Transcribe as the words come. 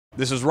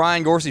This is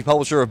Ryan Gorsey,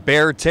 publisher of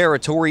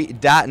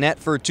BearTerritory.net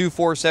for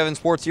 247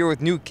 Sports, here with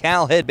new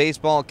Cal head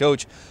baseball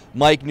coach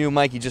Mike New.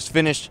 Mike, you just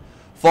finished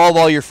fall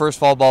ball, your first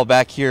fall ball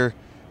back here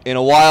in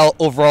a while.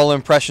 Overall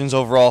impressions,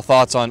 overall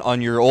thoughts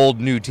on your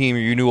new team or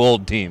your new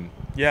old team?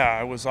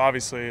 Yeah, it was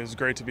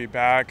great to be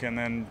back, and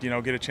then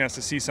get a chance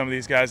to see some of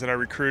these guys that I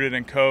recruited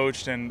and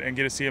coached, and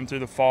get to see them through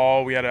the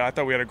fall. I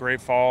thought we had a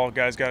great fall.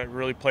 Guys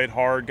really played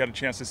hard. Got a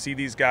chance to see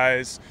these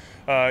guys,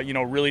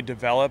 really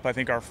develop. I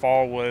think our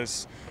fall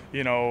was,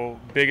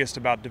 biggest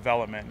about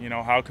development.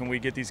 How can we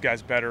get these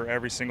guys better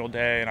every single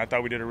day? And I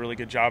thought we did a really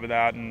good job of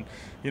that. And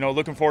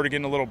looking forward to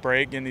getting a little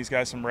break, getting these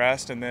guys some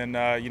rest, and then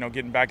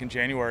getting back in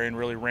January and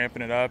really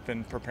ramping it up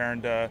and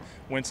preparing to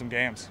win some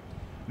games.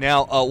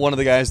 Now, one of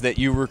the guys that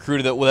you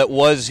recruited that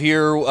was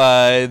here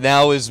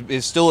now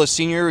is still a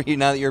senior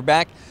now that you're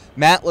back,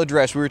 Matt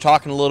Ladrech. We were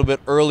talking a little bit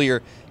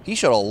earlier. He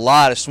showed a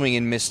lot of swing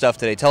and miss stuff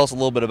today. Tell us a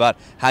little bit about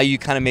how you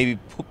kind of maybe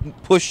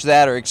pushed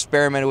that or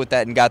experimented with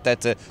that and got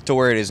that to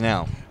where it is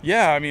now.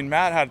 Yeah, I mean,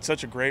 Matt had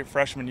such a great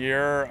freshman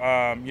year,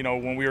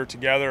 when we were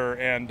together,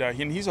 and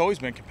he's always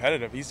been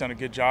competitive. He's done a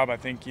good job, I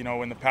think,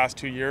 in the past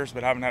 2 years,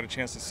 but haven't had a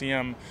chance to see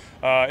him.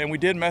 And we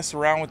did mess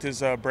around with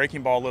his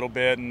breaking ball a little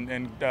bit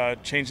and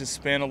change his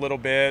spin a little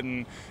bit,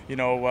 and,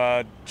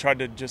 tried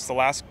to just the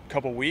last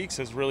couple weeks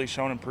has really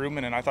shown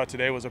improvement, and I thought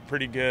today was a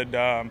pretty good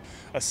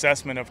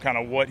assessment of kind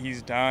of what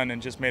he's done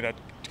and just made a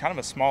kind of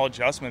a small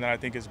adjustment that I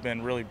think has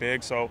been really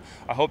big. So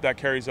I hope that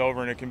carries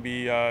over and it can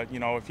be,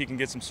 if he can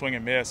get some swing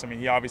and miss. I mean,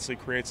 he obviously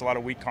creates a lot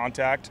of weak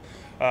contact,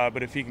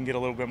 but if he can get a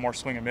little bit more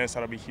swing and miss,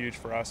 that'll be huge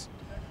for us.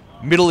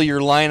 Middle of your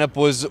lineup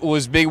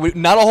was big.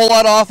 Not a whole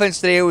lot of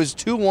offense today. It was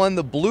 2-1.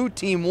 The blue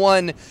team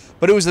won,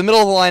 but it was the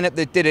middle of the lineup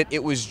that did it.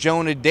 It was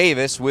Jonah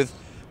Davis with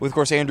of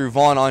course, Andrew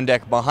Vaughn on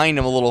deck behind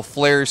him, a little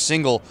flare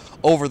single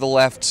over the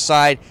left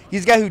side.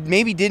 He's a guy who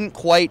maybe didn't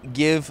quite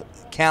give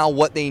Cal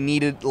what they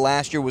needed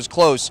last year, was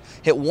close.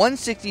 Hit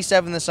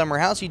 167 this summer.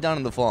 How's he done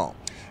in the fall?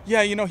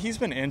 Yeah, he's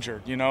been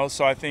injured,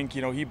 so I think,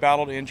 he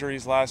battled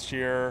injuries last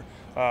year,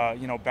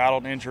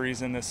 battled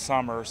injuries in this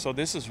summer. So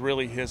this is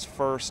really his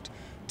first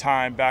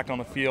time back on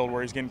the field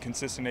where he's getting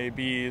consistent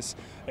ABs,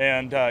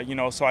 and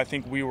so I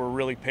think we were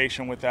really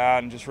patient with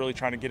that and just really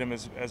trying to get him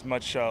as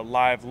much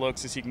live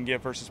looks as he can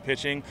get versus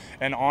pitching.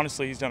 And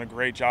honestly, he's done a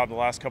great job the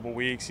last couple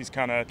weeks. He's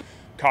kind of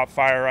caught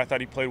fire. I thought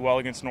he played well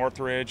against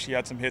Northridge. He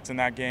had some hits in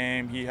that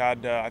game. He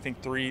had I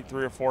think three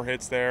or four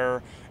hits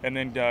there, and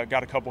then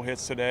got a couple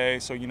hits today.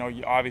 So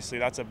obviously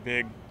that's a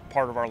big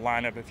part of our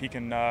lineup if he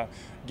can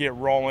get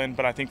rolling.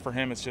 But I think for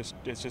him it's just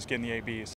getting the ABs.